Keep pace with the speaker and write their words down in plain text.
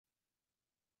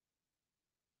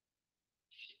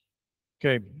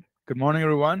Okay, good morning,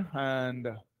 everyone,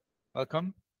 and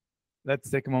welcome. Let's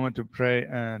take a moment to pray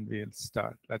and we'll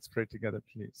start. Let's pray together,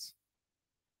 please.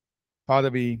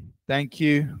 Father, we thank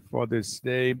you for this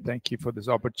day. Thank you for this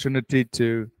opportunity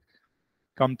to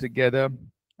come together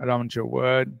around your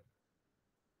word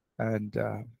and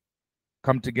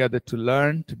come together to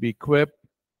learn, to be equipped.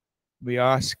 We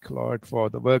ask, Lord,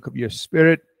 for the work of your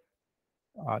Spirit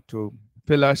to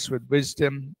fill us with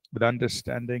wisdom, with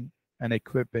understanding, and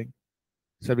equipping,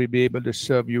 so we'll be able to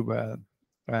serve you well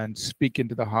and speak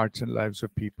into the hearts and lives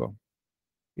of people.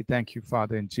 We thank you,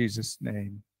 Father, in Jesus'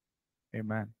 name.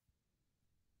 Amen.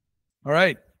 All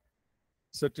right.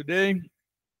 So today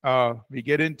we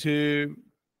get into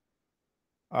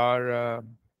our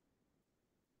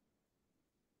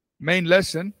main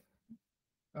lesson,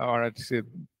 or I'd say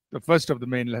the first of the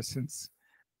main lessons,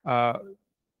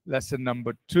 lesson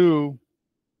number 2,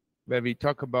 where we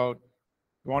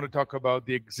want to talk about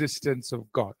the existence of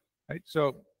God. Right?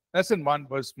 So lesson 1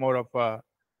 was more of a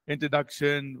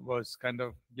introduction, was kind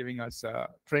of giving us a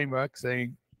framework,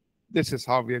 saying this is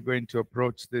how we are going to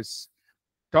approach this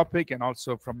topic, and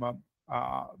also from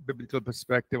a biblical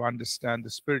perspective, understand the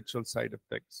spiritual side of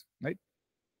things. Right?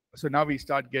 So now we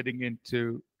start getting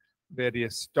into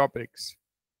various topics.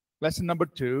 Lesson number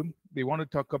 2, we want to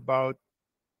talk about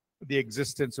the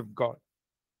existence of God.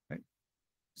 Right?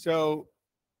 So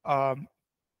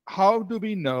how do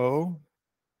we know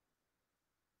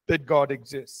that God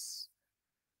exists?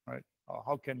 Right?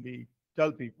 How can we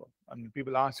tell people? I mean,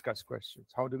 people ask us questions.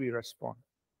 How do we respond?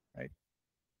 Right?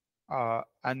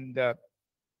 And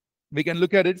we can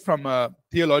look at it from a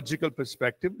theological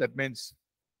perspective. That means,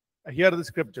 here are the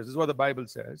scriptures. This is what the Bible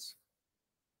says.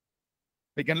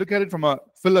 We can look at it from a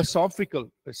philosophical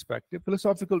perspective.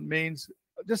 Philosophical means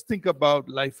just think about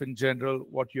life in general,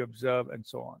 what you observe, and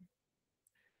so on.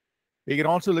 We can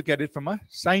also look at it from a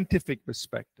scientific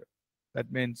perspective.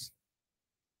 That means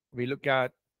we look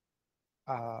at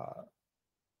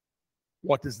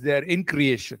what is there in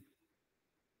creation,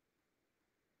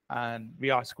 and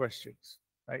we ask questions,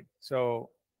 right?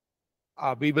 So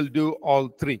we will do all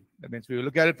three. That means we will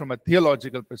look at it from a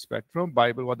theological perspective, from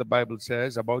Bible, what the Bible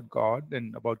says about God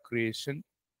and about creation.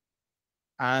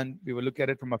 And we will look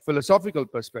at it from a philosophical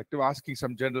perspective, asking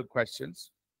some general questions.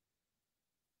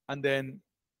 And then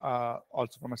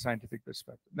also from a scientific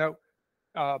perspective. Now,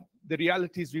 the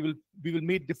reality is we will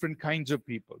meet different kinds of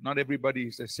people. Not everybody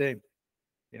is the same.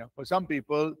 You know, for some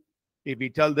people, if we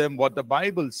tell them what the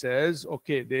Bible says,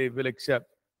 okay, they will accept.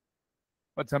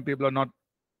 But some people are not.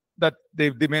 That they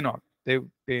may not.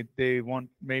 They want,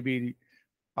 maybe,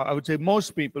 I would say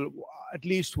most people at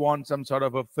least want some sort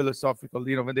of a philosophical.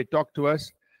 You know, when they talk to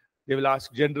us, they will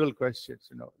ask general questions.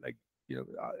 You know, like, you know,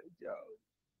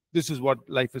 this is what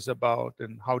life is about,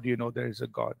 and how do you know there is a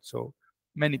God? So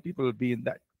many people will be in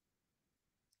that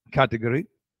category.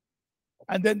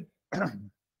 And then,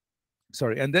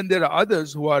 and then there are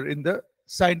others who are in the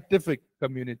scientific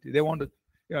community. They want to,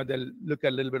 you know, they'll look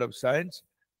at a little bit of science,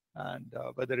 and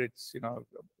whether it's, you know,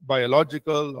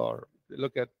 biological, or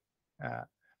look at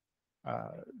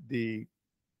the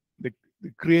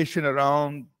creation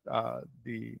around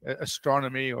the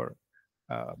astronomy, or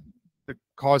the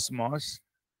cosmos,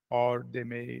 or they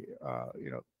may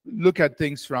you know, look at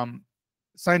things from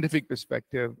scientific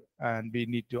perspective, and we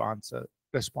need to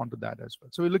respond to that as well.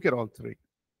 So we look at all three.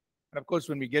 And of course,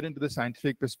 when we get into the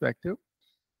scientific perspective,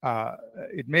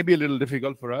 it may be a little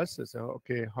difficult for us to say,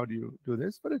 okay, how do you do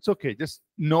this? But it's okay. Just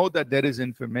know that there is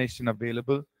information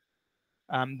available.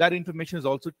 That information is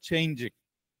also changing,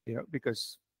 you know,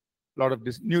 because a lot of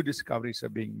new discoveries are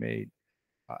being made,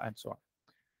 and so on.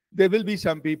 There will be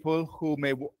some people who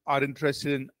are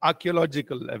interested in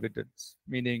archaeological evidence,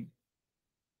 meaning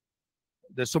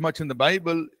there's so much in the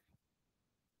Bible.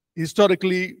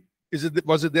 Historically,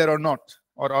 was it there or not?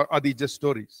 Or are these just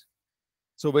stories?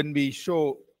 So when we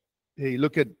show, hey,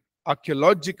 look at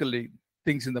archaeologically,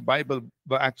 things in the Bible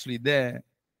were actually there,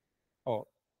 or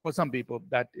for some people,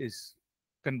 that is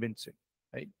convincing,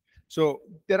 right? So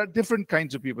there are different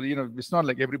kinds of people. You know, it's not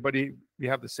like everybody, we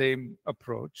have the same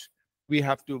approach. We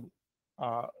have to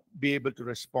be able to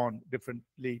respond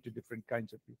differently to different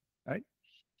kinds of people, right?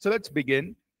 So let's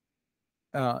begin.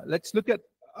 Let's look at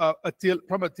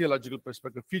from a theological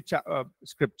perspective, a few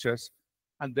scriptures,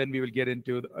 and then we will get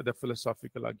into the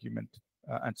philosophical argument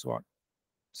and so on.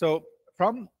 So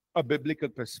from a biblical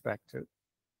perspective,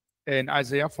 in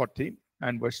Isaiah 40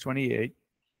 and verse 28,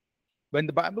 when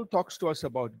the Bible talks to us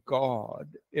about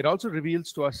God, it also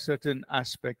reveals to us certain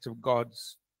aspects of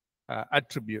God's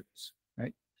attributes.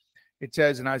 Right? It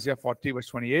says in Isaiah 40 verse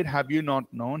 28, have you not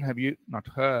known, have you not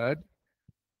heard?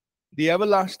 The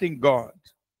everlasting God,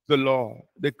 the Lord,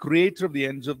 the creator of the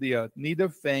ends of the earth, neither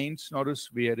faints nor is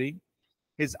weary.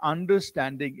 His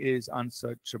understanding is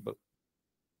unsearchable.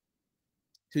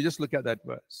 So you just look at that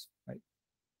verse, right?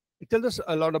 It tells us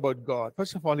a lot about God.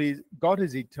 First of all, God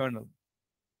is eternal.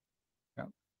 Yeah?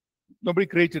 Nobody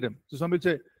created him. So somebody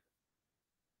say,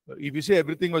 if you say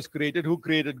everything was created, who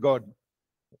created God?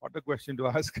 What a question to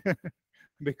ask.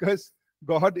 Because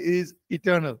God is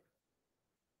eternal.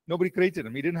 Nobody created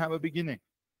him. He didn't have a beginning.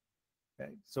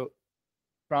 Okay? So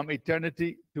from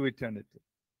eternity to eternity.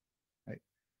 Right?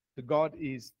 So God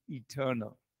is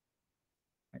eternal.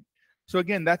 Right? So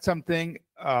again, that's something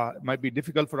might be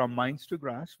difficult for our minds to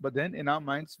grasp. But then in our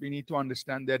minds, we need to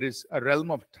understand there is a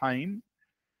realm of time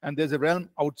and there's a realm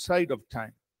outside of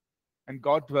time. And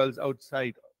God dwells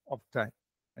outside of time.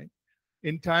 Right?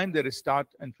 In time, there is start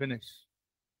and finish.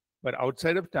 But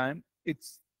outside of time,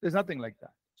 there's nothing like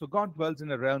that. So God dwells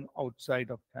in a realm outside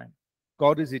of time.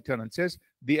 God is eternal. It says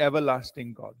the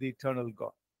everlasting God, the eternal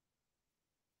God.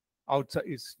 Outside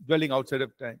is dwelling outside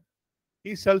of time.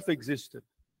 He's self-existent.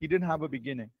 He didn't have a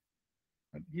beginning.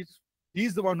 And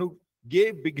he's the one who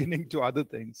gave beginning to other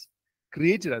things,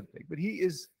 created other things, but he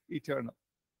is eternal.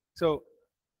 So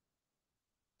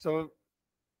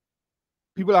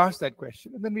people ask that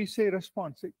question, and then we say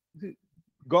response.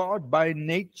 God, by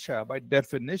nature, by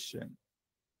definition,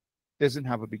 doesn't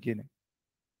have a beginning.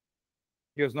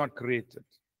 He was not created.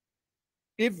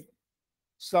 If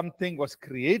something was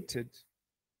created,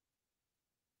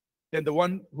 then the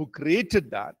one who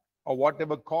created that, or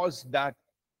whatever caused that,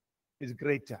 is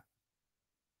greater.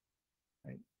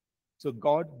 Right? So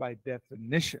God, by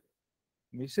definition,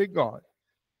 when we say God,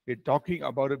 we're talking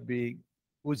about a being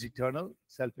who's eternal,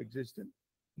 self-existent,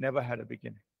 never had a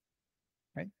beginning.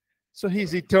 Right? So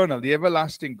he's eternal, the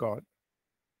everlasting God.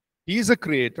 He's a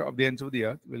creator of the ends of the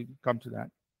earth. We'll come to that.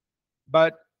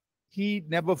 But he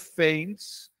never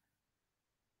faints.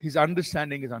 His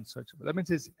understanding is unsearchable. That means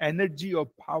his energy or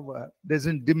power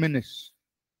doesn't diminish,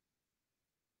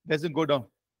 doesn't go down.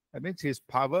 That means his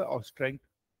power or strength,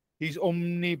 he's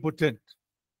omnipotent.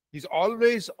 He's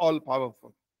always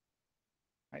all-powerful.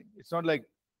 Right? It's not like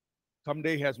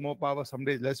someday he has more power,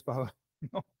 someday less power.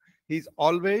 No, he's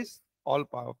always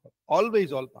all-powerful.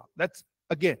 Always all-powerful. That's,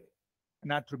 again,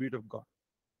 an attribute of God.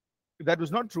 If that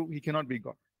was not true, he cannot be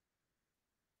God.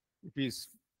 If he's,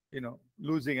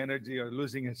 losing energy or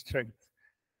losing his strength.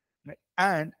 Right?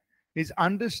 And his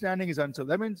understanding is unsearchable.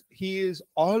 That means he is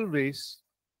always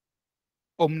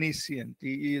omniscient.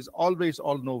 He is always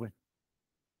all-knowing.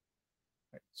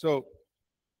 Right? So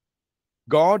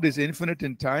God is infinite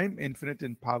in time, infinite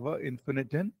in power,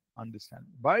 infinite in understanding,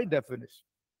 by definition.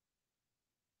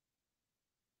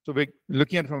 So we're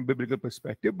looking at it from a biblical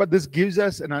perspective, but this gives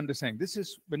us an understanding. This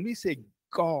is, when we say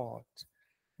God,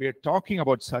 we are talking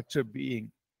about such a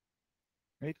being,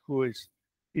 right, who is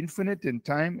infinite in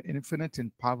time, infinite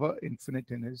in power,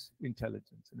 infinite in his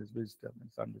intelligence, in his wisdom,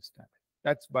 his understanding.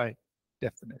 That's by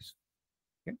definition.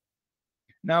 Okay?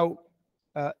 Now,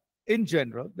 in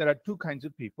general, there are two kinds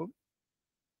of people.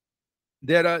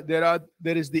 There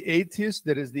is the atheist,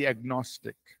 there is the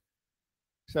agnostic.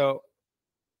 So,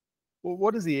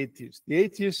 what is the atheist? The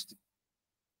atheist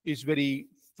is very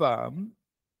firm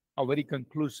or very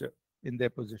conclusive in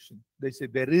their position. They say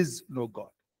there is no God.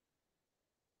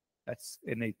 That's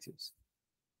an atheist.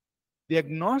 The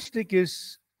agnostic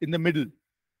is in the middle.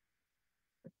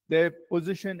 Their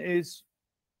position is,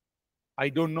 I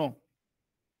don't know.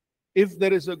 If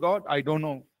there is a God, I don't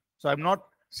know. So I'm not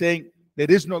saying there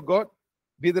is no God,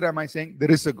 neither am I saying there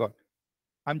is a God.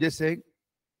 I'm just saying,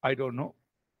 I don't know.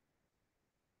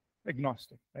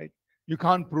 Agnostic, right? You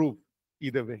can't prove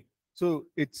either way. So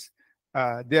it's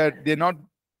they're not,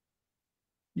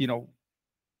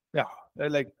 they're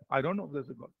like, I don't know if there's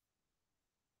a God.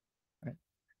 Right?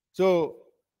 So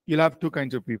you'll have two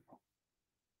kinds of people.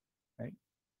 Right?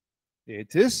 The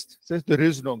atheist says there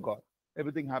is no God.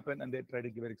 Everything happened and they try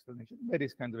to give an explanation,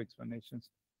 various kinds of explanations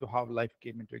to how life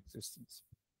came into existence.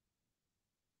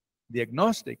 The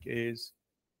agnostic is,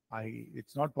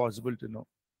 it's not possible to know.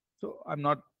 So I'm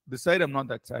not this side, I'm not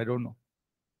that side, I don't know.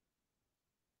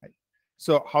 Right?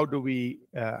 So how do we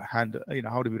handle,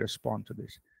 how do we respond to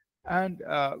this? And,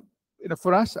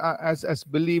 for us as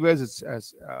believers,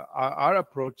 our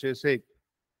approach is, hey,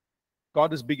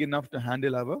 God is big enough to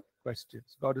handle our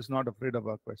questions. God is not afraid of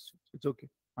our questions. It's okay.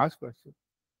 Ask questions.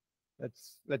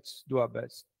 Let's do our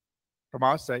best from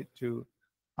our side to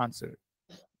answer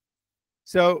it.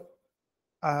 So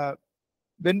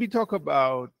when we talk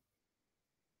about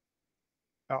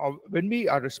when we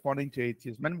are responding to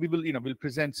atheism, we will we'll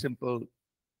present simple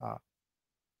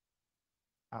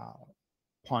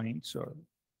points or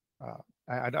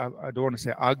I don't want to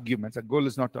say arguments. Our goal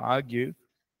is not to argue,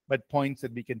 but points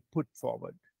that we can put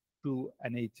forward to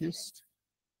an atheist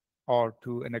or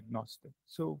to an agnostic.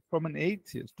 So from an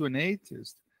atheist to an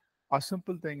atheist, our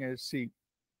simple thing is, see,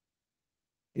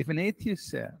 if an atheist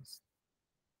says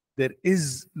there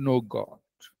is no God,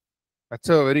 that's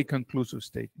a very conclusive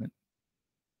statement.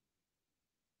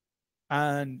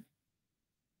 And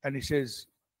he says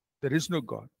there is no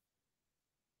God,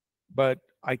 but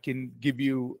I can give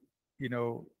you,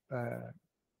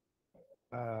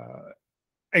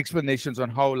 explanations on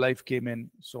how life came in,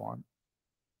 so on,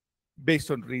 based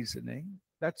on reasoning.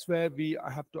 That's where we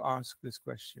have to ask this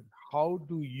question: how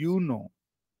do you know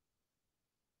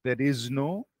there is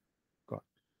no God?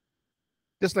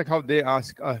 Just like how they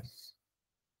ask us,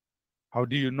 how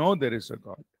do you know there is a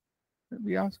God? And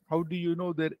we ask, how do you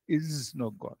know there is no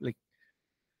God? Like,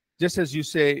 just as you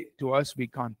say to us, we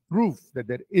can't prove that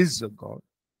there is a God,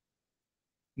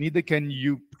 neither can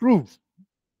you prove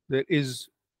there is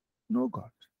no God.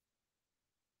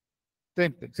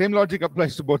 Same thing. Same logic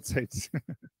applies to both sides.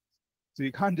 So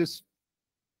you can't just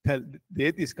tell, the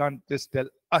atheist can't just tell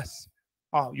us,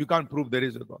 oh, you can't prove there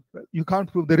is a God. Well, you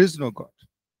can't prove there is no God.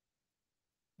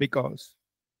 Because,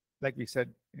 like we said,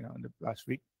 in the last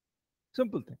week,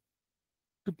 simple thing.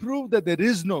 To prove that there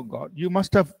is no God, you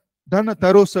must have done a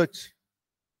thorough search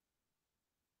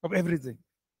of everything,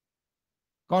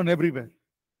 gone everywhere,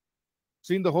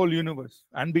 seen the whole universe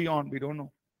and beyond, we don't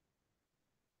know.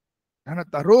 And a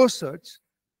thorough search,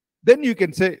 then you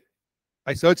can say,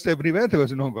 I searched everywhere, there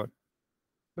was no God.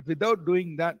 But without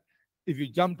doing that, if you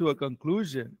jump to a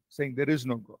conclusion saying there is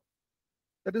no God,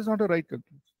 that is not a right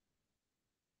conclusion.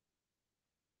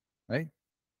 Right?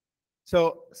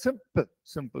 So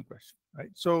simple question. Right?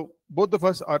 So both of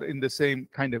us are in the same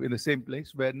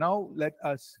place where now let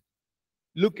us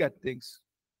look at things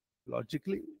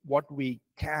logically, what we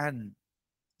can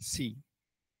see.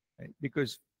 Right?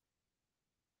 Because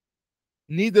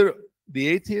neither the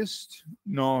atheist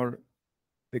nor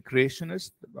the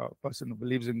creationist, the person who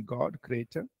believes in God,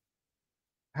 creator,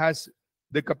 has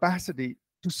the capacity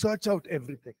to search out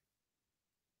everything.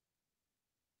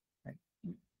 Right?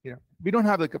 We don't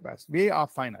have the capacity. We are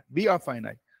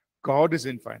finite. God is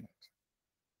infinite.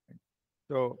 Right?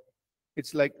 So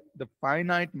it's like the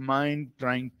finite mind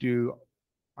trying to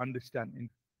understand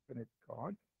infinite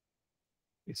God.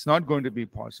 It's not going to be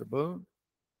possible.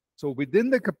 So within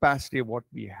the capacity of what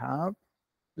we have,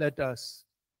 let us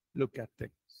look at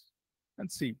things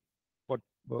and see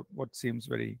what seems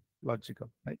very logical,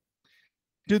 right?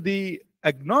 To the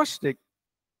agnostic,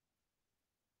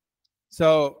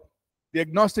 so the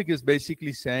agnostic is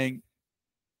basically saying,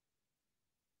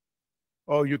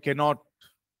 oh, you cannot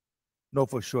know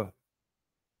for sure.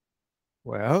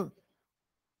 Well,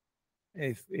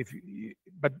 if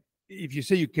you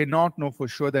say you cannot know for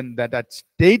sure, then that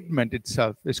statement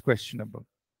itself is questionable.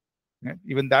 Right?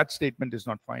 Even that statement is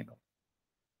not final.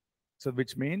 So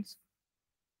which means,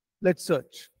 let's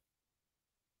search.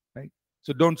 Right?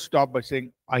 So don't stop by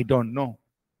saying, I don't know.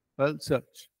 Well,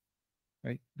 search.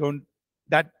 Right?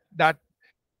 That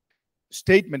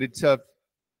statement itself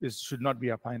should not be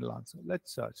a final answer.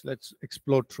 Let's search. Let's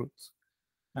explore truths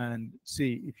and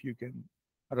see if you can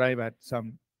arrive at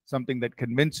something that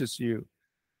convinces you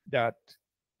that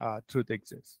truth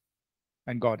exists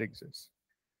and God exists.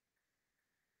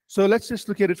 So let's just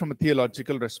look at it from a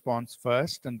theological response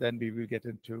first, and then we will get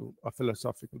into a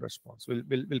philosophical response.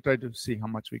 We'll try to see how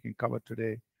much we can cover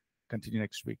today, continue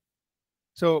next week.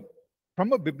 So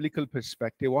from a biblical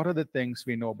perspective, what are the things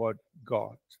we know about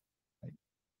God? Right?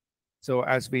 So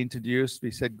as we introduced,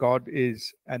 we said God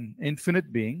is an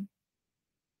infinite being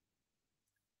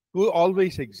who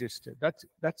always existed.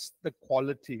 That's the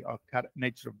quality or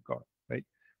nature of God, right?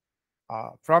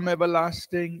 From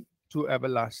everlasting to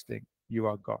everlasting, you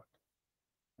are God.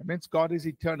 It means God is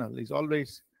eternal. He's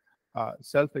always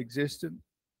self-existent.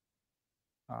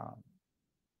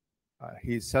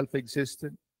 He's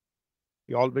self-existent.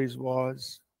 He always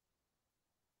was.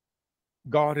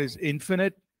 God is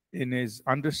infinite in his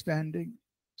understanding.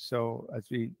 So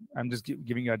I'm just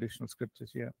giving you additional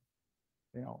scriptures here.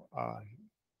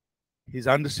 His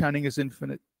understanding is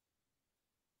infinite,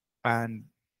 and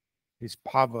his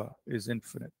power is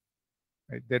infinite.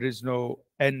 Right? There is no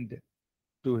end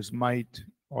to his might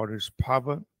or his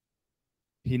power.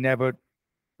 He never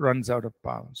runs out of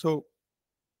power. So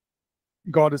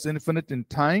God is infinite in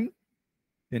time,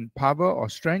 in power or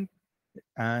strength,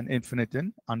 and infinite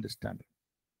in understanding.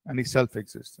 And he's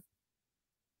self-existent.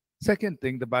 Second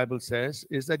thing the Bible says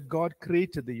is that God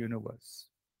created the universe.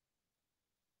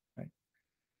 Right?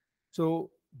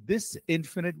 So this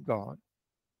infinite God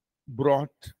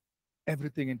brought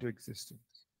everything into existence.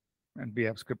 And we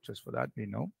have scriptures for that, we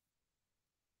know.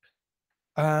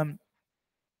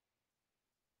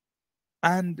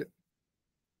 And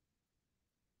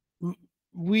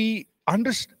we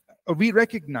understand, we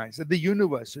recognize that the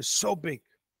universe is so big,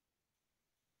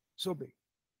 so big.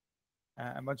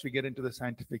 And once we get into the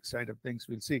scientific side of things,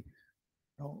 we'll see.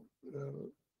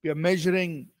 We are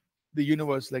measuring the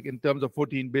universe like in terms of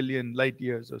 14 billion light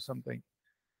years or something,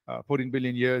 14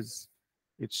 billion years.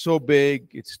 It's so big,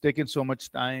 it's taken so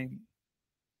much time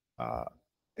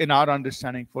in our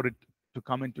understanding for it to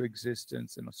come into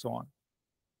existence and so on.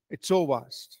 It's so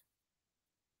vast.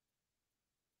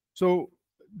 So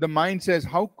the mind says,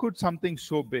 how could something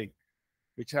so big,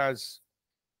 which has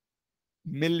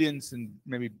millions and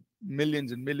maybe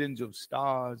millions and millions of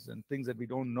stars and things that we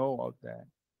don't know out there,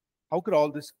 how could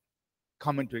all this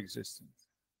come into existence?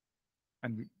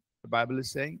 And the Bible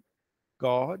is saying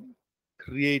God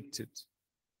created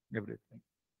everything.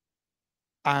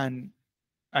 And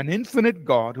an infinite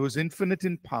God who is infinite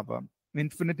in power,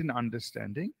 infinite in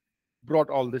understanding, brought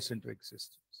all this into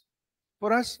existence.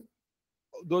 For us,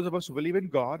 those of us who believe in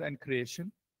God and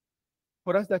creation,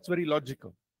 for us that's very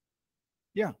logical.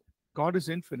 Yeah, God is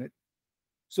infinite.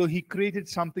 So he created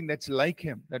something that's like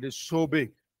him, that is so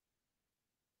big.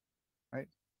 Right?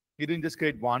 He didn't just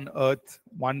create one earth,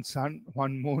 one sun,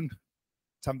 one moon,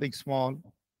 something small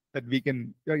that we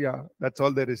can, that's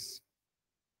all there is.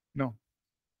 No.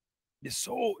 He's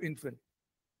so infinite.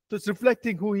 So it's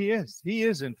reflecting who he is. He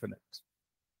is infinite.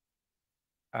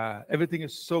 Everything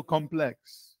is so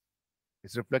complex.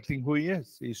 It's reflecting who he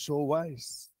is. He's so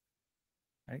wise.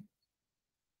 Right?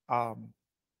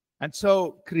 And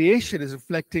so creation is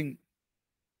reflecting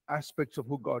aspects of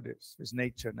who God is, his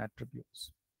nature and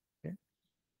attributes. Okay?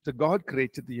 So God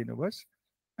created the universe.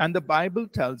 And the Bible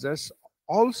tells us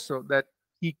also that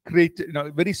he created,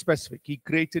 very specific, he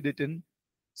created it in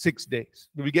 6 days.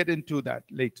 We will get into that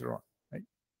later on, right?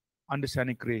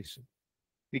 Understanding creation.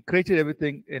 He created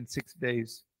everything in 6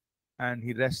 days and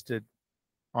he rested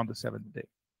on the seventh day.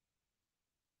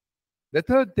 The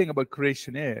third thing about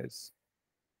creation is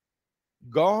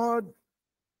God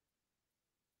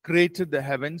created the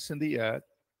heavens and the earth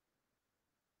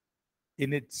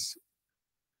in its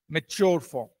mature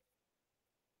form.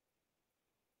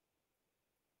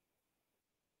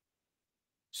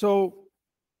 So,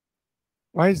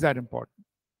 why is that important?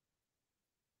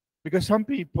 Because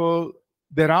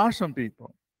there are some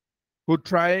people who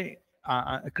try,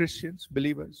 Christians,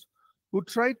 believers, who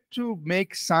try to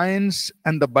make science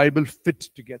and the Bible fit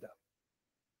together.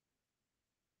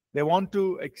 They want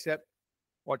to accept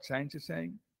what science is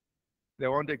saying. They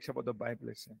want to accept what the Bible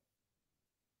is saying.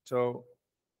 So,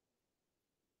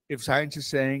 if science is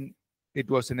saying it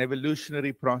was an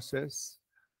evolutionary process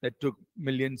that took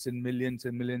millions and millions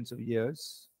and millions of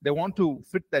years, they want to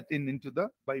fit that into the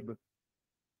Bible.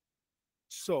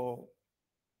 So,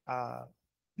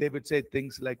 they would say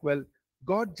things like, well,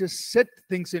 God just set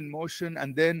things in motion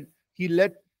and then he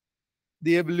let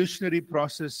the evolutionary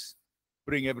process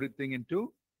bring everything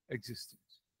into existence.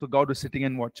 So God was sitting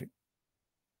and watching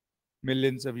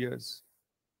millions of years.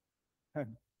 So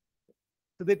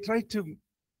they try to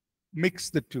mix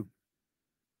the two.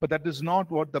 But that is not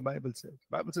what the Bible says.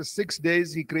 The Bible says 6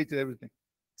 days he created everything.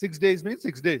 6 days means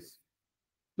 6 days.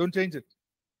 Don't change it.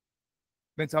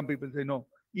 Then some people say, no,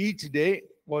 each day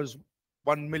was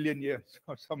 1 million years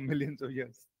or some millions of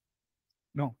years.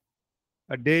 No,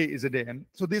 a day is a day. And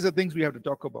so these are things we have to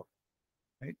talk about,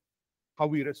 right? How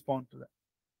we respond to that.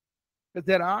 But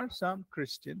there are some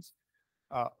Christians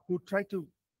who try to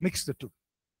mix the two.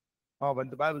 When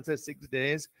the Bible says 6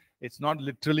 days, it's not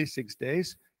literally 6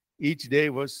 days. Each day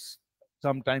was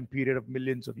some time period of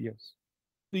millions of years.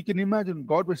 So you can imagine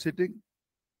God was sitting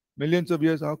millions of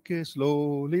years. Okay,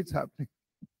 slowly it's happening.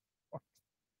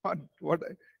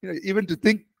 Even to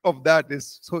think of that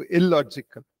is so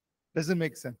illogical. Doesn't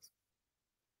make sense.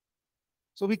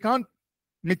 So we can't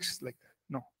mix like that.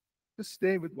 No, just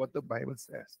stay with what the Bible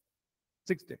says.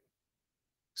 6 days.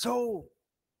 So,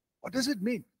 what does it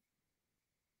mean?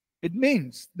 It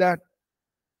means that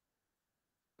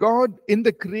God, in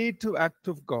the creative act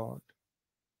of God,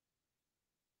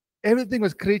 everything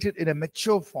was created in a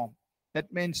mature form.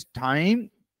 That means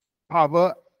time,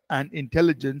 power, and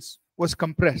intelligence was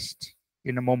compressed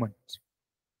in a moment.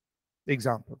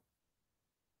 Example.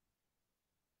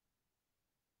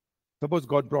 Suppose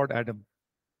God brought Adam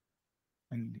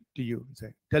and to you and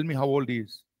say, tell me how old he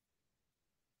is.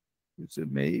 You say,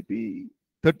 maybe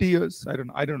 30 years. I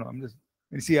don't know.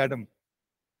 You see Adam.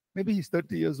 Maybe he's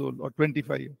 30 years old or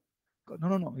 25 years.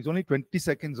 No. He's only 20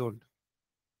 seconds old.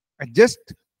 And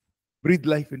just breathe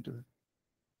life into it.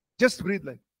 Just breathe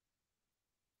life.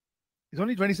 It's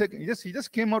only 20 seconds. He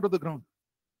just came out of the ground.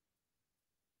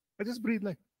 I just breathe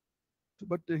like.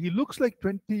 But he looks like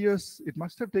 20 years. It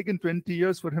must have taken 20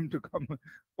 years for him to come.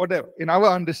 Whatever, in our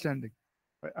understanding.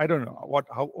 I don't know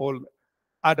how old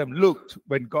Adam looked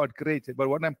when God created. But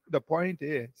the point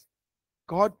is,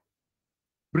 God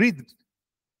breathed.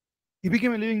 He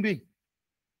became a living being.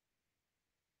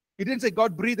 He didn't say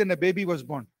God breathed and a baby was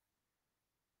born.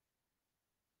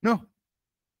 No.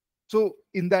 So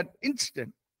in that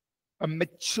instant, a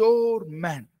mature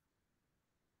man,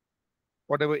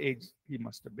 whatever age he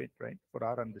must have been, right, for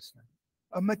our understanding,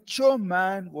 a mature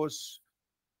man was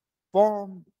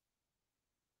formed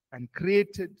and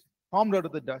created, formed out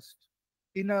of the dust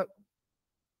in an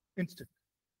instant.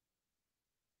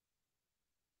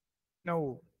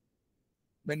 Now,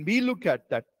 when we look at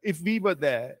that, if we were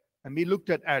there and we looked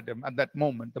at Adam at that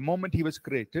moment, the moment he was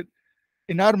created,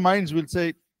 in our minds we'll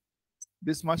say,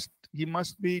 he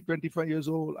must be 25 years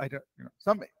old. I don't,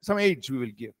 some age we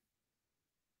will give.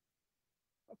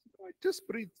 I just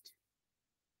breathed.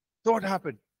 So what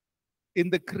happened? In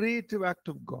the creative act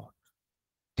of God,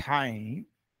 time,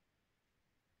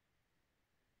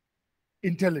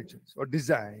 intelligence or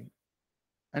design,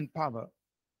 and power,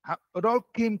 it all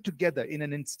came together in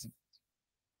an instant.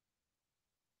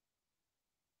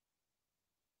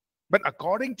 But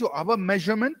according to our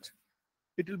measurement,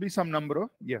 it will be some number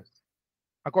of years.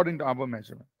 According to our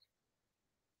measurement.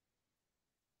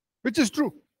 Which is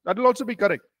true. That will also be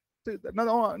correct.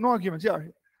 No arguments. Yeah.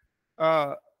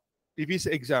 If we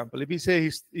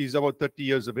say he's about 30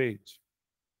 years of age.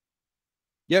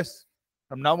 Yes.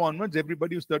 From now onwards,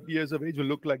 everybody who's 30 years of age will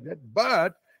look like that.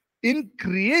 But in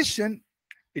creation,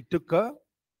 it took a...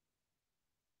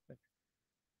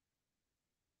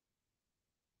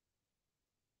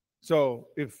 So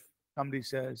if somebody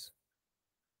says,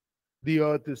 the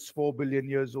earth is 4 billion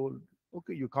years old.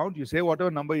 Okay, you count, you say whatever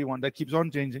number you want. That keeps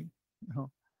on changing,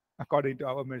 according to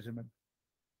our measurement.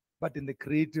 But in the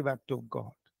creative act of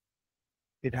God,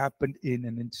 it happened in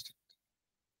an instant.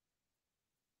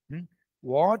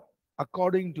 What,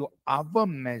 according to our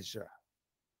measure,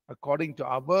 according to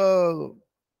our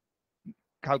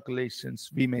calculations,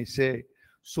 we may say,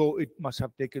 so it must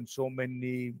have taken so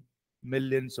many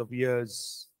millions of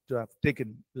years to have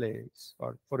taken place,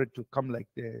 or for it to come like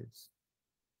this.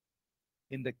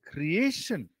 In the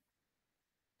creation,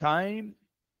 time,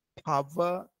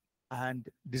 power, and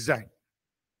design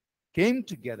came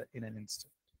together in an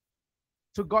instant.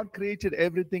 So God created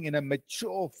everything in a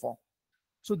mature form.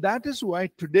 So that is why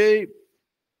today,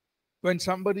 when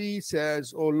somebody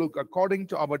says, oh, look, according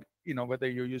to our, whether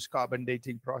you use carbon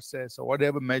dating process or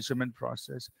whatever measurement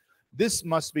process, this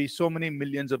must be so many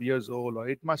millions of years old, or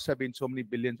it must have been so many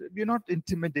billions. We're not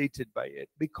intimidated by it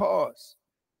because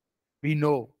we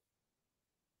know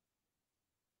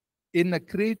in a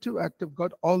creative act of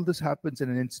God, all this happens in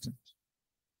an instant.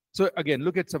 So again,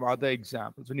 look at some other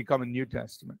examples when you come in New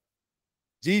Testament.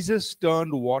 Jesus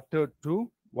turned water to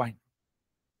wine.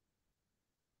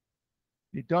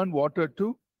 He turned water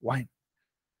to wine.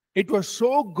 It was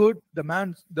so good,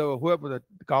 whoever, the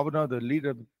governor, the leader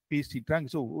of the feast, he drank.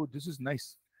 So, oh, this is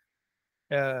nice.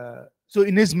 So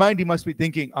in his mind, he must be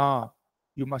thinking,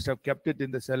 you must have kept it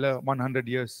in the cellar 100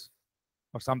 years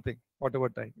or something, whatever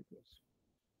time it was.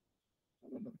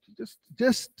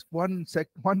 Just one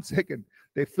second.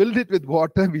 They filled it with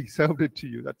water, we served it to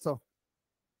you. That's all.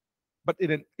 But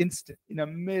in an instant, in a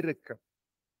miracle,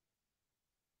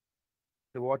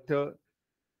 the water,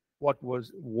 what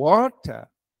was water,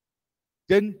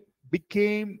 then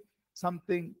became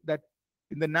something that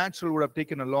in the natural would have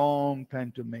taken a long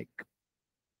time to make.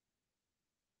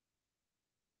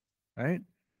 Right?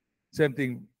 Same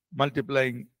thing,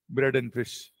 multiplying bread and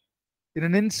fish. In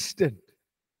an instant,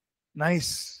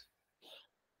 nice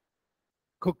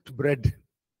cooked bread.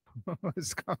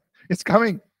 It's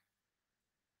coming.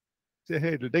 Say,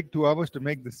 hey, it'll take 2 hours to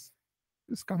make this.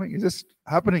 It's coming. It's just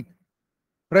happening.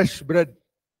 Fresh bread.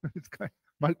 It's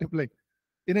multiplying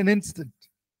in an instant.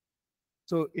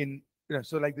 So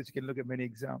so like this, you can look at many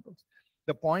examples.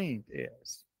 The point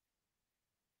is,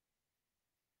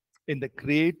 in the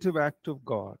creative act of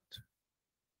God,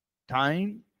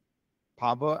 time,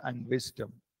 power, and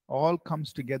wisdom all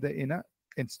comes together in an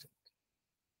instant.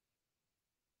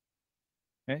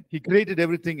 Okay? He created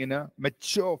everything in a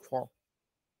mature form.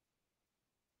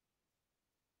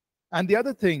 And the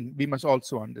other thing we must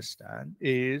also understand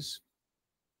is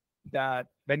that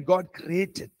when God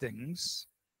created things,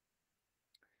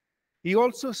 He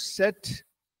also set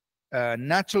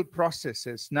natural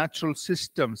processes, natural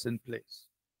systems in place.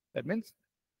 That means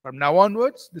from now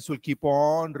onwards, this will keep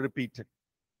on repeating.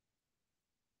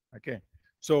 Okay.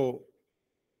 So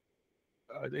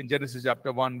in Genesis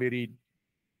chapter 1, we read,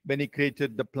 when he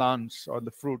created the plants or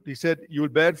the fruit, he said, you will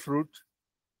bear fruit.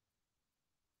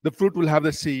 The fruit will have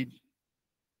the seed.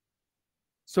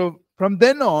 So from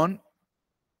then on,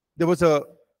 there was a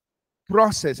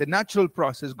process, a natural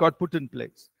process God put in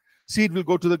place. Seed will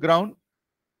go to the ground.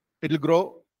 It will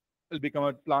grow. It will become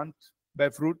a plant,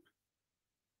 bear fruit.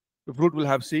 The fruit will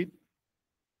have seed.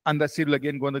 And the seed will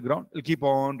again go on the ground. It will keep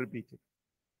on repeating.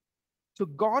 So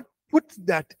God put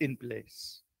that in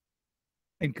place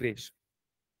in creation.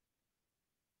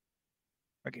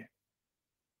 Okay.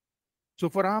 So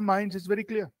for our minds, it's very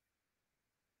clear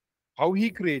how he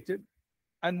created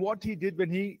and what he did when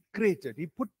he created. He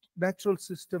put natural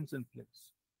systems in place.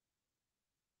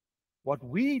 What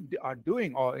we are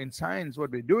doing, or in science,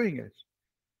 what we're doing is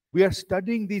we are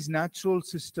studying these natural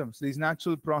systems, these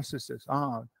natural processes.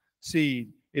 Seed,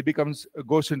 it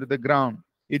goes into the ground,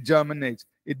 it germinates,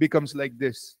 it becomes like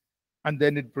this, and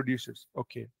then it produces.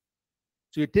 Okay.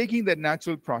 So you're taking that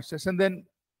natural process, and then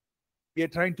we are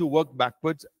trying to work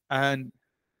backwards and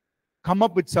come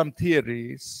up with some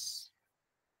theories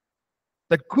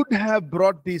that could have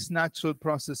brought these natural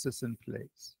processes in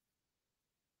place.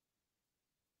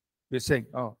 We're saying,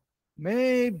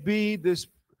 maybe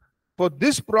for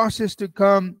this process to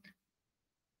come,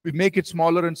 we make it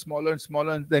smaller and smaller and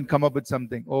smaller, and then come up with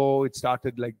something. Oh, it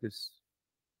started like this.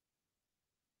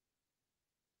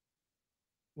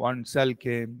 One cell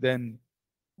came, then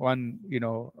one,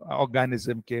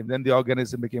 organism came, then the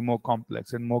organism became more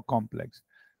complex and more complex.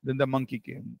 Then the monkey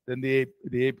came, then the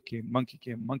ape came, monkey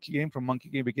came, from monkey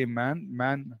came, became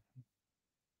man.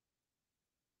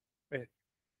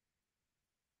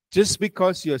 Just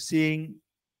because you're seeing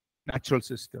natural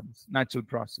systems, natural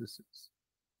processes,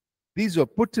 these were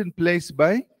put in place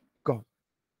by God.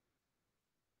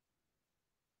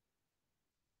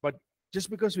 But just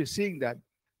because we're seeing that,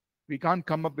 we can't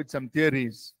come up with some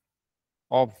theories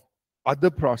of other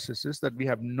processes that we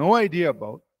have no idea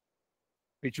about,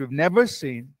 which we've never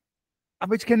seen,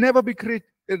 and which can never be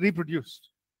reproduced.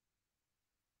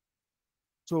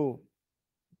 So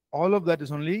all of that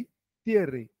is only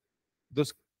theory.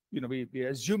 Those, we're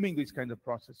assuming these kinds of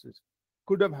processes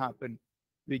could have happened.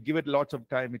 We give it lots of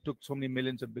time. It took so many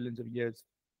millions of billions of years.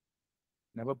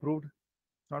 Never proved.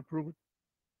 It's not proven.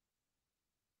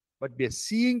 But we are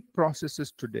seeing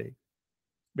processes today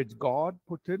which God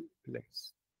put in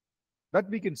place that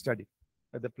we can study,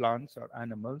 whether plants or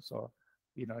animals or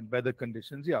weather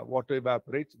conditions. Yeah, water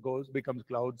evaporates, becomes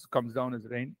clouds, comes down as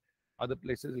rain. Other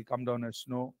places will come down as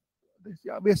snow.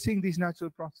 Yeah, we are seeing these natural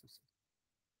processes,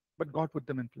 but God put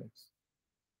them in place.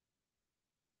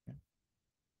 Yeah.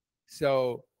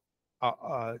 So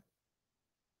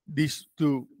these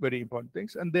two very important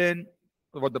things. And then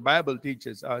what the Bible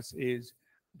teaches us is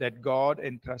that God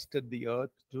entrusted the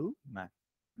earth to man.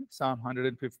 Psalm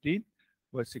 115,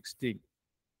 verse 16.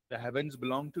 The heavens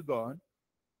belong to God,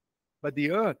 but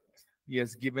the earth he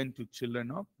has given to children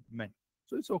of men.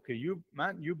 So it's okay. You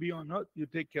be on earth, you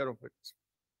take care of it.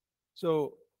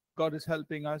 So God is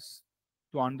helping us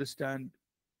to understand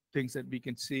things that we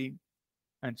can see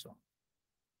and so on.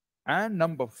 And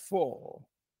number 4,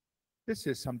 this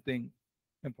is something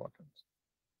important.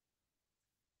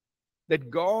 That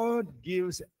God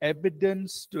gives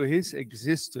evidence to his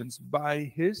existence by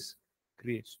his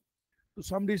creation. So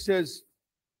somebody says,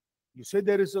 you say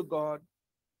there is a God.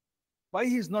 Why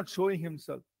he's not showing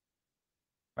himself?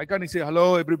 Why can't he say,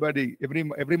 hello, everybody,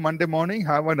 every Monday morning,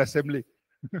 have an assembly.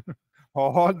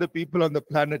 All the people on the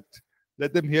planet,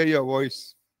 let them hear your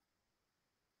voice.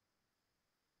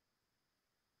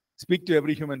 Speak to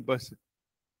every human person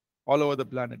all over the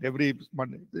planet, every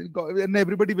Monday. And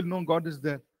everybody will know God is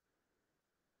there.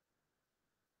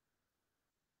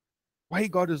 Why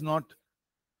God is not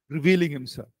revealing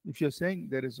himself? If you're saying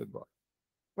there is a God,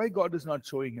 why God is not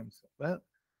showing himself? Well,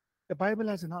 the Bible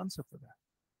has an answer for that.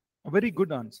 A very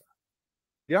good answer.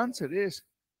 The answer is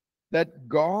that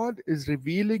God is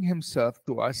revealing himself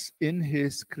to us in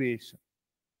his creation.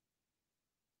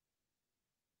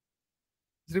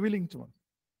 He's revealing to us.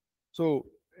 So,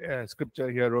 scripture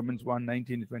here, Romans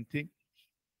 1:19-20.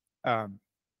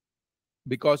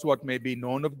 Because what may be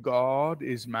known of God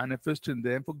is manifest in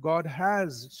them, for God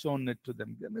has shown it to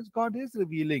them. That means God is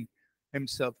revealing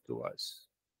himself to us.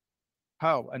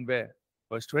 How and where?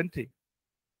 Verse 20.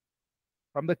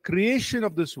 From the creation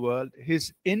of this world,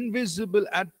 his invisible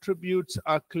attributes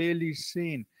are clearly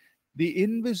seen. The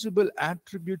invisible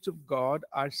attributes of God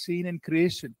are seen in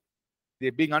creation.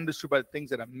 They're being understood by the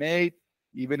things that are made,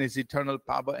 even his eternal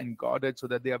power and Godhead, so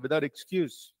that they are without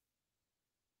excuse.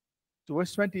 So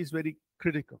verse 20 is very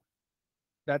critical.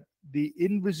 That the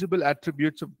invisible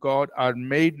attributes of God are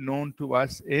made known to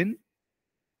us in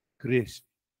creation.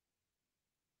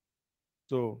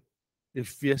 So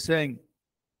if we are saying,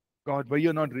 God, why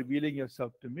you're not revealing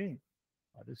yourself to me?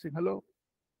 God is saying, hello.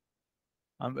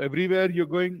 I'm everywhere you're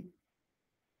going.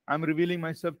 I'm revealing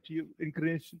myself to you in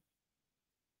creation.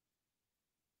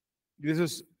 This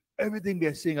is everything we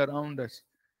are seeing around us.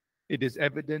 It is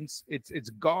evidence. It's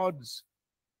God's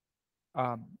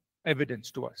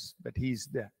evidence to us that He's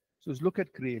there. So let's look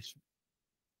at creation.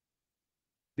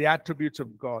 The attributes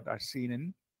of God are seen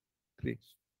in creation.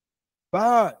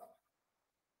 But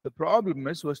the problem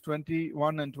is, verse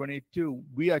 21 and 22,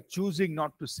 we are choosing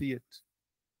not to see it.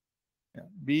 Yeah.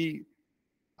 We,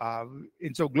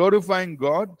 instead of glorifying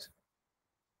God,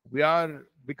 we are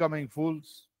becoming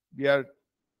fools. We are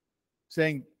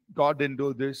saying God didn't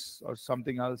do this or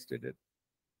something else did it.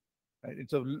 Right?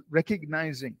 Instead of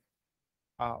recognizing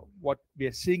what we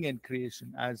are seeing in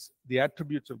creation as the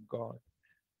attributes of God,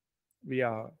 we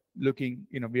are looking,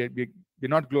 we're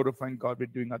not glorifying God, we're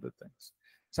doing other things.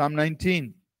 Psalm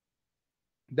 19,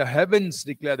 the heavens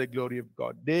declare the glory of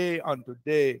God. Day unto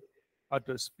day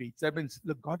utter speech. That means,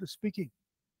 look, God is speaking.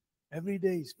 Every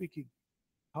day He's speaking.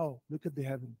 How? Look at the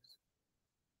heavens.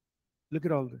 Look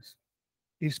at all this.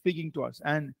 He's speaking to us.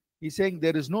 And He's saying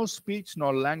there is no speech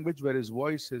nor language where His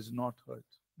voice is not heard,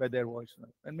 by their voice.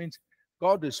 That means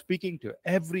God is speaking to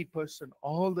every person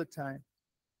all the time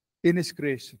in His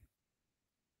creation.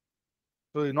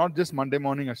 So not just Monday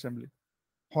morning assembly,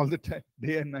 all the time,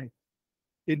 day and night.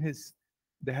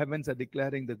 The heavens are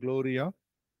declaring the glory of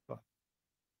God.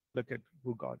 Look at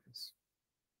who God is.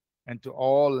 And to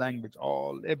all language,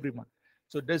 everyone.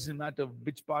 So it doesn't matter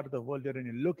which part of the world you're in.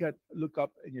 You look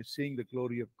up and you're seeing the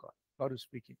glory of God. God is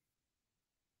speaking.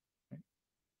 Okay?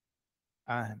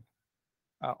 And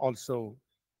also,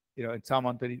 in Psalm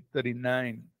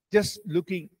 139, just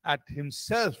looking at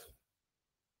himself,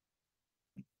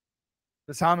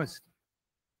 the psalmist,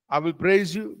 I will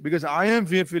praise you because I am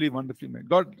fearfully, wonderfully made.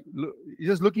 God, he's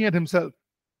just looking at himself.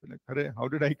 Like, how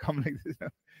did I come like this?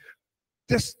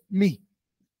 Just me.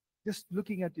 Just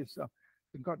looking at yourself.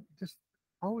 God,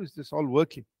 how is this all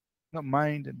working?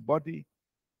 Mind and body.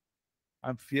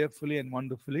 I'm fearfully and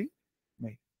wonderfully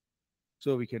made.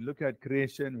 So we can look at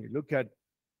creation, we look at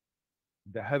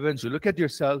the heavens, you look at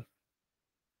yourself.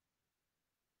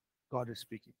 God is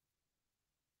speaking.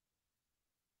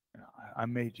 I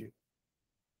made you.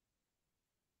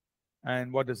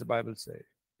 And what does the Bible say?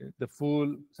 The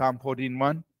fool, Psalm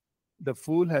 14:1, the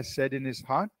fool has said in his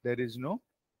heart, there is no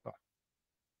God.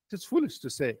 It's foolish to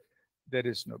say there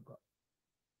is no God.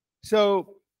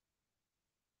 So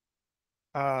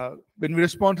when we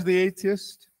respond to the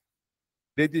atheist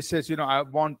says, I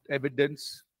want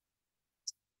evidence,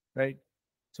 right?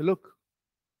 So look,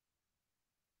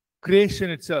 creation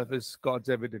itself is God's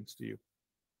evidence to you.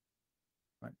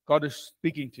 Right? God is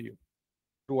speaking to you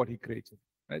through what He created.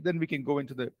 Right? Then we can go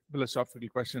into the philosophical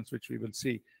questions, which we will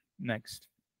see next.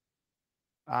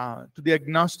 To the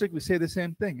agnostic, we say the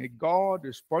same thing. God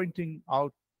is pointing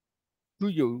out to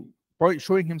you,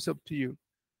 showing Himself to you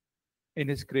in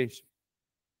His creation.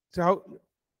 So how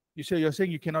you're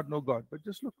saying you cannot know God, but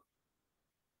just look.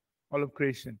 All of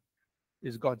creation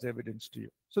is God's evidence to you.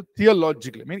 So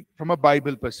theologically, meaning from a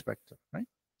Bible perspective, right?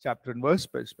 Chapter and verse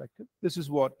perspective, this is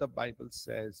what the Bible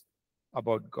says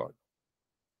about God.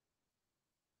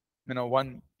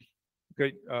 One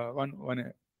great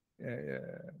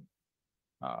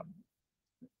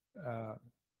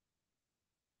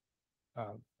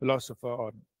philosopher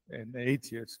or an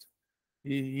atheist,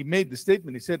 he made the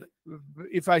statement. He said,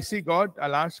 if I see God,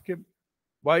 I'll ask Him,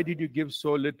 why did you give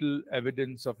so little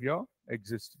evidence of your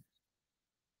existence?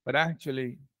 But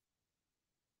actually,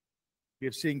 we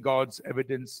have seen God's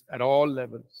evidence at all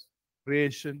levels.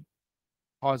 Creation,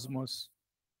 cosmos,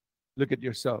 look at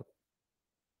yourself.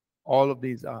 All of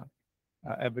these are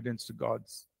evidence to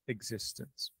God's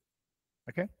existence.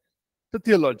 Okay? So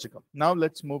theological. Now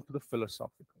let's move to the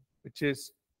philosophical, which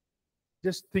is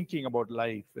just thinking about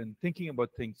life and thinking about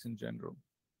things in general.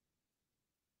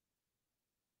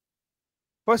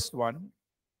 First one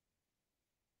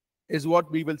is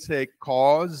what we will say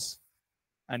cause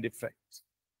and effect.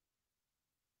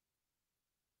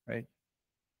 Right?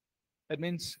 That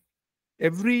means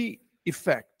every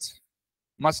effect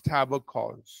must have a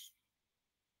cause.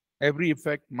 Every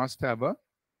effect must have a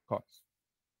cause.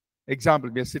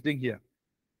 Example, we are sitting here.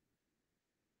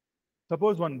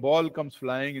 Suppose one ball comes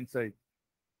flying inside.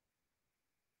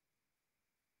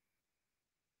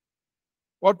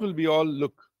 What will we all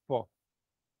look for?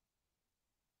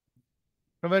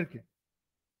 From where it came?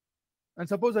 And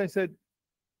suppose I said,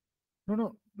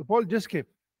 no, the ball just came.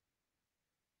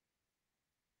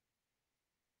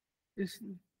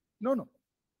 No.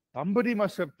 Somebody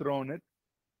must have thrown it.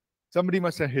 Somebody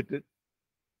must have hit it.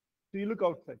 So you look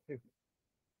outside.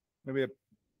 Maybe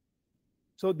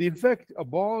so the effect, a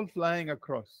ball flying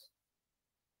across,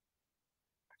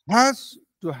 has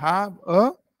to have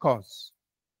a cause.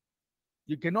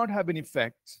 You cannot have an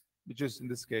effect, which is in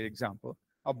this case example,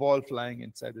 a ball flying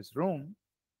inside this room,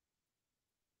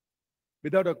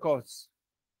 without a cause.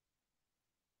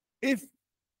 If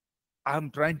I'm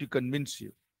trying to convince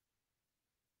you,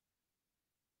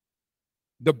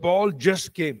 the ball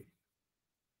just came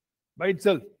by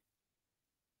itself.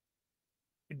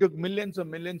 It took millions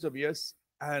of years,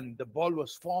 and the ball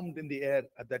was formed in the air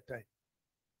at that time.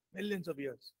 Millions of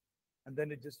years. And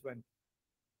then it just went.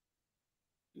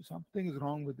 Something is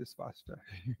wrong with this pastor.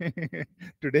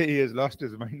 Today he has lost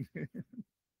his mind.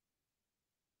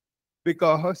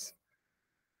 Because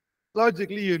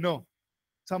logically, you know,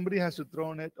 somebody has to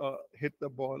throw it or hit the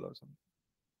ball or something.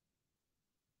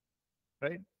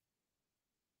 Right?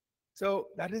 So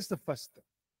that is the first thing.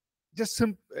 Just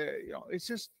simple, it's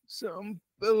just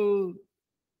simple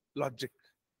logic.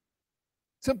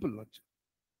 Simple logic.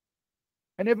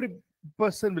 And every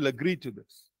person will agree to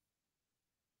this.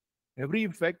 Every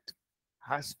effect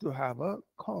has to have a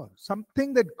cause,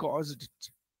 something that caused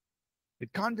it.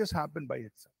 It can't just happen by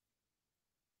itself.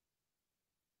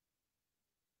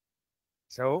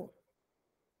 So,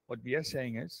 what we are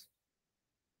saying is,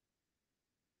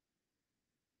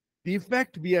 the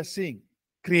effect we are seeing,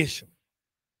 creation,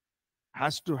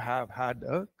 has to have had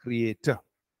a creator.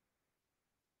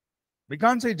 We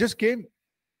can't say it just came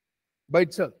by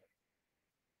itself.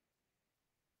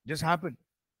 Just happened.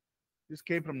 Just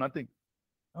came from nothing.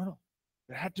 No.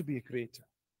 There had to be a creator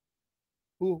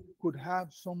who could have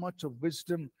so much of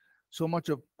wisdom, so much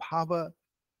of power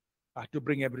to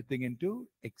bring everything into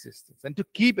existence and to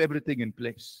keep everything in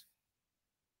place.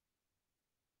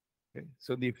 Okay?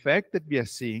 So the effect that we are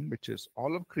seeing, which is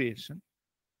all of creation,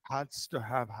 has to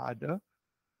have had a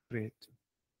creator.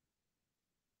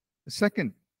 The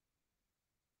second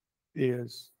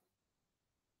is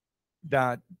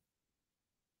that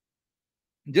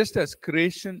just as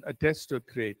creation attests to a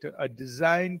creator, a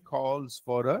design calls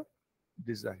for a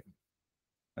design.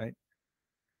 Right?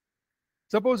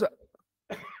 Suppose,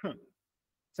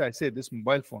 so I say this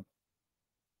mobile phone.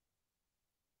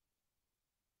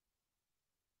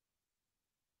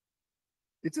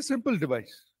 It's a simple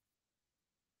device.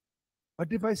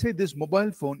 But if I say this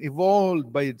mobile phone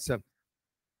evolved by itself,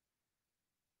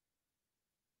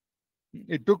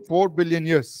 it took 4 billion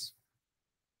years.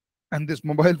 And this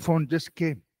mobile phone just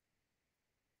came.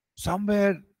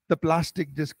 Somewhere the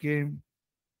plastic just came.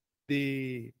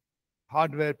 The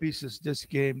hardware pieces just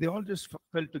came. They all just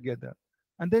fell together.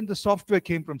 And then the software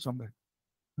came from somewhere.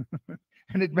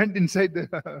 And it went inside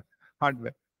the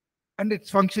hardware. And it's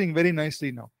functioning very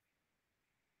nicely now.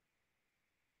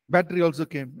 Battery also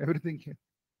came. Everything came.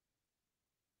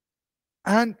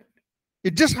 And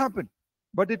it just happened.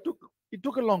 But it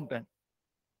took a long time.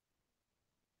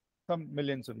 Some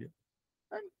millions of years.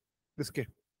 And this came.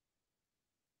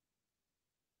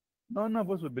 None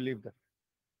of us would believe that.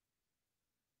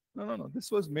 No.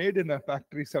 This was made in a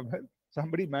factory somewhere.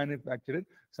 Somebody manufactured it.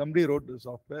 Somebody wrote the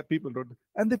software. People wrote it.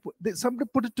 And somebody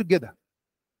put it together.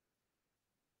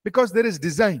 Because there is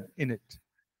design in it.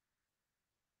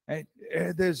 And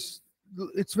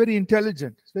it's very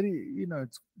intelligent. It's very,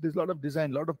 there's a lot of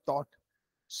design, a lot of thought.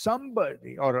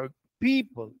 Somebody or a group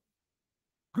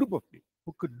of people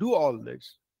who could do all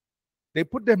this, they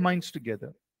put their minds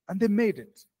together and they made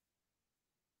it.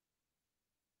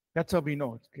 That's how we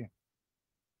know it came.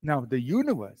 Now, the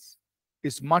universe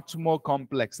is much more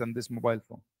complex than this mobile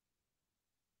phone.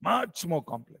 Much more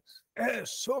complex.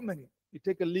 So many. You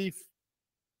take a leaf,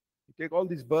 you take all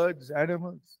these birds,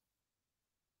 animals,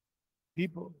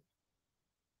 people,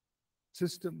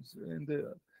 systems in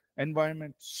the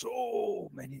environment, so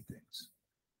many things.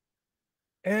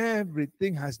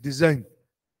 Everything has design,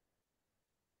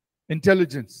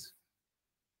 intelligence.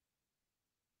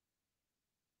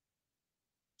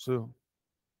 So,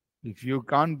 if you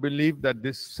can't believe that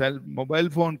this mobile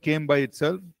phone came by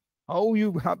itself, how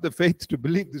you have the faith to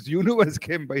believe this universe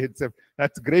came by itself?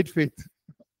 That's great faith.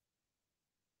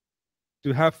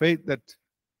 To have faith that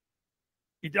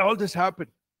it all just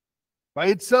happened. By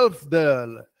itself,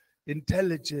 the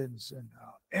intelligence and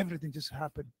everything just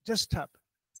happened. Just happened.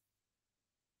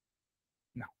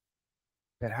 Now,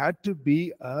 there had to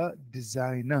be a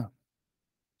designer.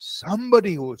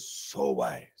 Somebody who was so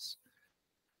wise,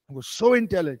 who was so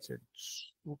intelligent,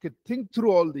 who could think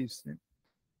through all these things,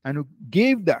 and who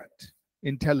gave that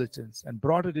intelligence and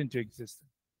brought it into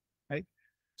existence. Right?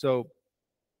 So,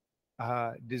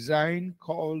 design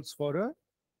calls for a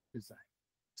design.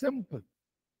 Simple.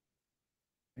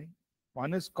 Okay?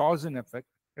 One is cause and effect.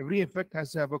 Every effect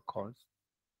has to have a cause.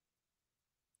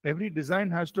 Every design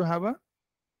has to have a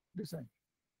design.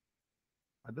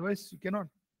 Otherwise, you cannot.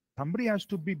 Somebody has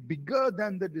to be bigger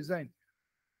than the design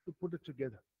to put it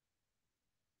together.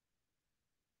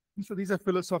 So these are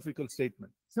philosophical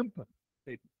statements, simple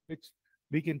statements, which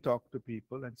we can talk to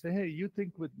people and say, hey, you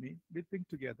think with me, we think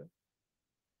together.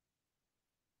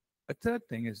 A third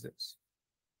thing is this: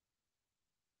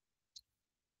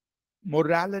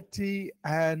 morality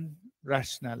and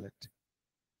rationality.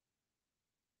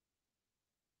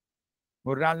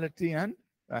 Morality and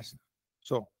rationality.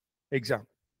 So, example.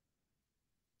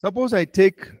 Suppose I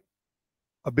take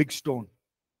a big stone,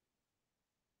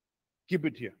 keep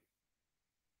it here,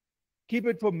 keep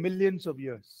it for millions of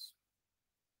years.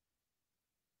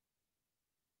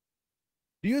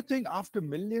 Do you think after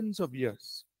millions of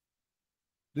years,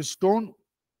 the stone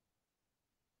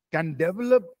can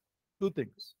develop two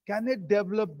things? Can it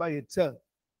develop by itself?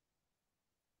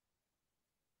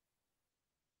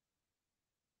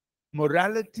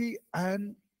 Morality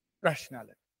and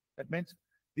rationality. That means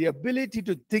the ability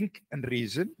to think and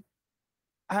reason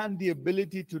and the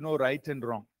ability to know right and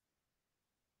wrong.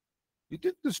 You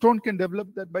think the stone can develop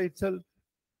that by itself?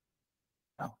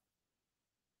 No.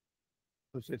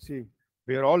 So see,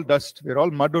 we are all dust, we are all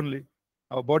mud only.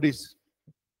 Our bodies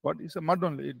are mud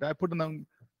only. I put it on the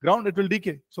ground, it will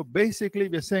decay. So basically,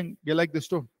 we are saying we are like the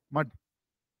stone, mud.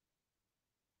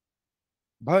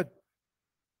 But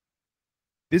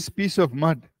this piece of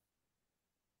mud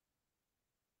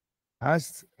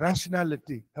has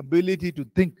rationality, ability to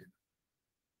think.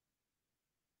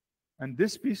 And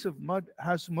this piece of mud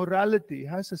has morality,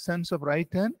 has a sense of right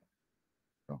and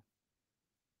wrong.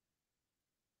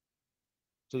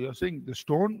 So you're saying the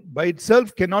stone by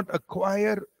itself cannot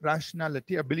acquire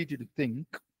rationality, ability to think.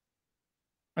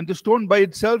 And the stone by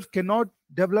itself cannot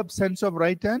develop sense of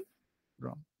right and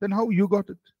wrong. Then how you got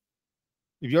it?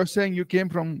 If you're saying you came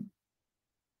from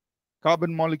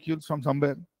carbon molecules from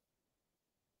somewhere,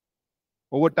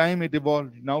 over time it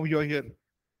evolved, now you're here.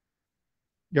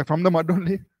 You're from the mud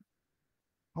only.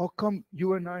 How come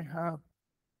you and I have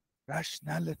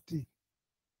rationality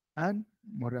and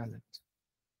morality?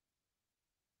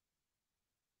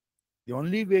 The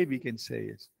only way we can say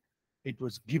is it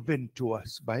was given to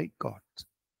us by God.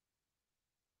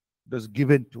 It was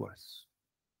given to us.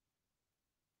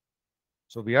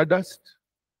 So we are dust.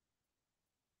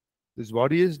 This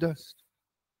body is dust.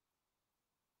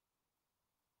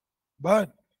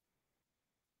 But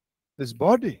this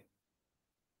body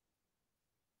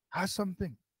has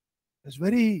something. It's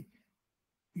very,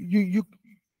 you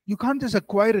can't just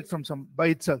acquire it from by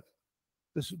itself.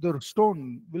 The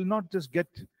stone will not just get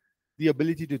the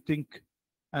ability to think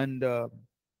and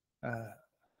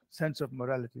sense of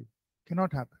morality.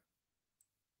 Cannot happen.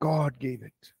 God gave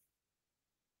it.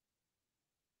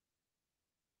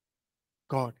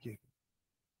 God gave it.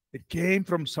 It came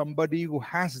from somebody who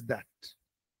has that.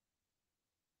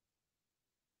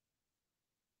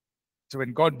 So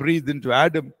when God breathed into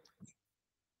Adam,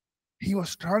 he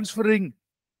was transferring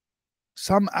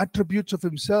some attributes of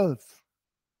himself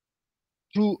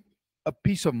to a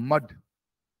piece of mud.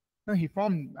 Now he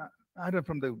formed Adam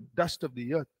from the dust of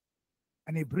the earth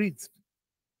and he breathed.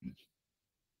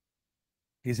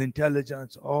 His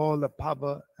intelligence, all the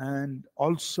power, and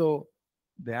also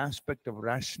the aspect of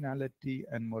rationality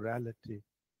and morality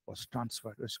was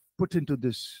transferred, was put into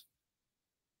this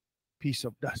piece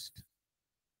of dust.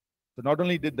 So not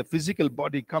only did the physical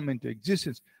body come into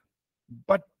existence,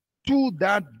 but to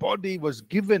that body was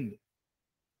given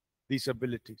these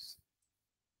abilities.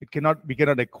 We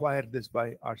cannot acquire this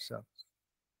by ourselves.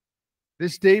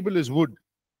 This table is wood.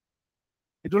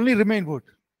 It only remain wood.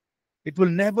 It will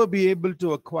never be able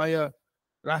to acquire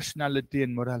rationality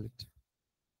and morality.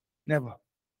 Never.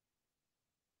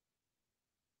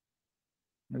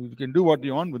 You can do what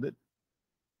you want with it.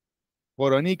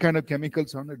 Or any kind of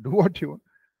chemicals on it, do what you want.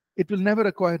 It will never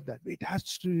acquire that. It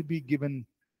has to be given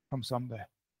from somewhere.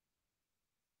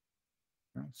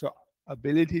 So,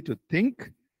 ability to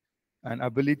think and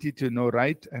ability to know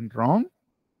right and wrong,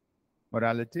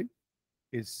 morality,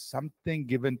 is something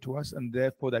given to us, and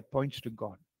therefore that points to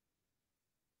God.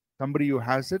 Somebody who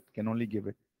has it can only give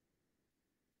it.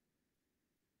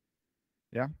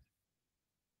 Yeah?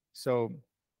 So,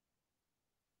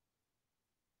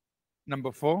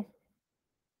 number 4,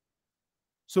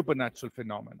 supernatural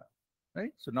phenomena.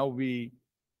 Right? So now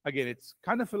again, it's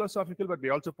kind of philosophical, but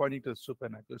we're also pointing to the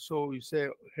supernatural. So you say,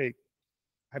 hey,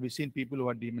 have you seen people who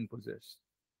are demon possessed?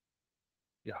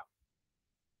 Yeah.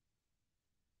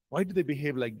 Why do they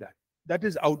behave like that? That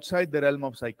is outside the realm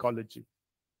of psychology.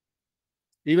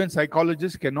 Even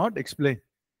psychologists cannot explain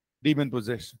demon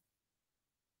possession.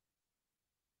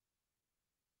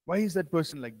 Why is that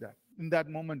person like that? In that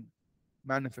moment,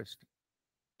 manifesting.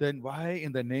 Then why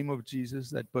in the name of Jesus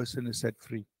that person is set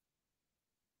free?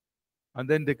 And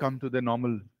then they come to their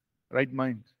normal right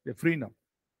mind. They're free now.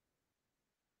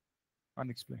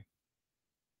 Unexplained.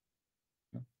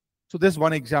 So there's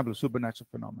one example, supernatural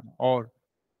phenomena, or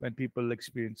when people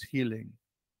experience healing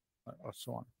or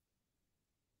so on.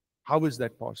 How is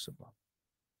that possible?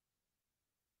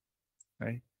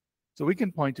 Right? So we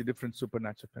can point to different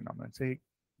supernatural phenomena and say,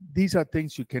 these are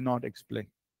things you cannot explain.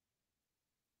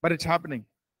 But it's happening.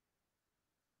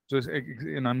 So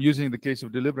I'm using the case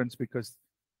of deliverance because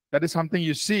that is something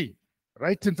you see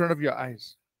right in front of your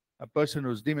eyes. A person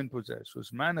who's demon possessed,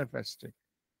 who's manifesting,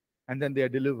 and then they are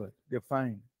delivered. They're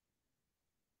fine.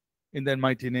 In the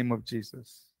mighty name of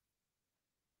Jesus.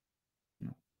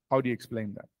 How do you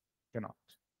explain that? Cannot.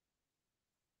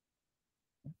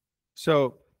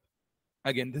 So,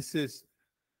 again, this is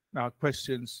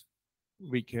questions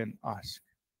we can ask.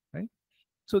 Right?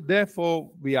 So, therefore,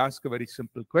 we ask a very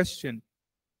simple question.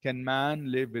 Can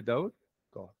man live without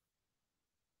God?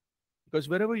 Because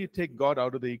wherever you take God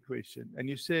out of the equation and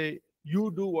you say,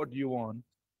 you do what you want,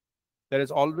 that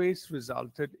has always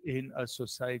resulted in a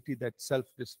society that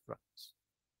self-destructs.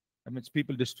 That means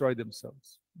people destroy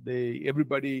themselves.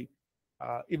 Everybody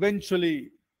eventually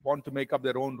want to make up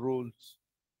their own rules.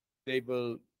 They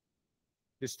will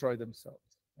destroy themselves.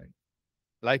 Right?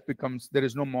 Life becomes, there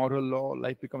is no moral law.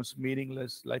 Life becomes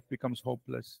meaningless. Life becomes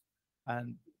hopeless.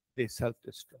 And they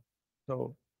self-destruct.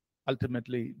 So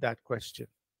ultimately, that question,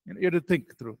 you have to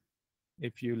think through.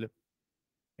 If you live,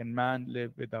 can man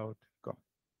live without God?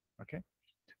 Okay.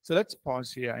 So let's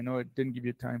pause here. I know it didn't give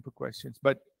you time for questions,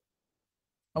 but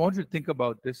I want you to think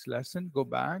about this lesson. Go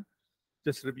back,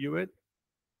 just review it.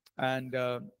 And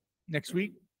next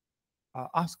week,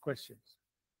 ask questions.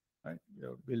 Right?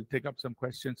 We'll take up some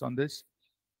questions on this.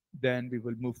 Then we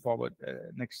will move forward.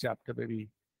 Next chapter, where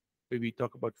we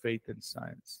talk about faith and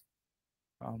science.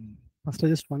 Pastor,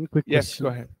 just one quick yes, question. Go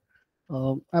ahead.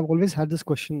 I've always had this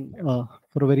question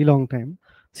for a very long time.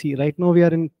 See, right now we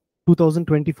are in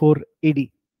 2024 AD.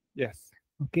 Yes.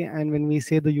 Okay, and when we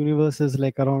say the universe is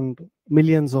like around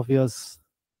millions of years,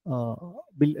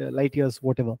 light years,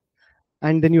 whatever.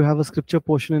 And then you have a scripture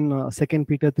portion in 2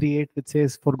 Peter 3:8 which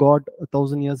says, for God,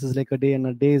 1,000 years is like a day and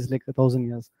a day is like 1,000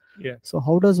 years. Yeah. So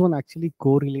how does one actually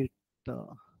correlate?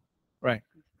 Right.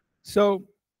 So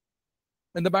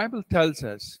when the Bible tells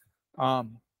us that,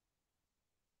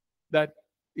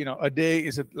 a day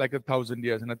is like 1,000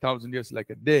 years and 1,000 years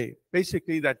like a day,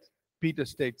 basically that Peter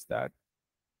states that.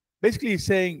 Basically he's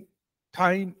saying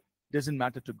time doesn't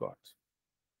matter to God.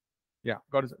 Yeah,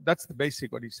 that's the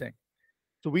basic what he's saying.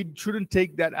 So we shouldn't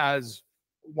take that as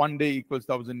 1 day equals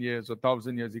 1,000 years or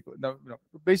 1,000 years equals. No.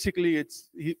 Basically, it's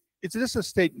just a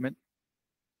statement,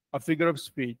 a figure of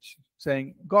speech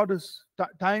saying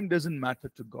time doesn't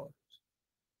matter to God.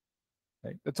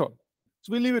 Right? That's all.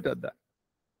 So we leave it at that.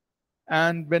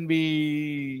 And when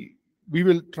we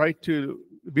will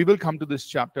come to this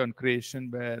chapter on creation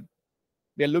where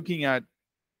we are looking at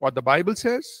what the Bible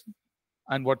says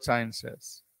and what science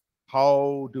says.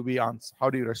 How do we answer? How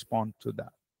do you respond to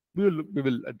that? We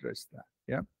will address that.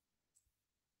 Yeah.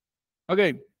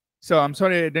 Okay. So I'm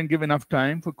sorry I didn't give enough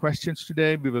time for questions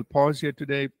today. We will pause here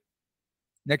today.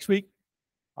 Next week,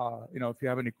 if you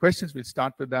have any questions, we'll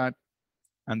start with that,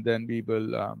 and then we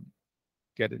will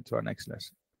get into our next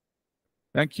lesson.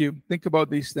 Thank you. Think about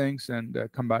these things and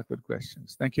come back with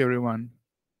questions. Thank you, everyone.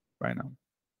 Bye now.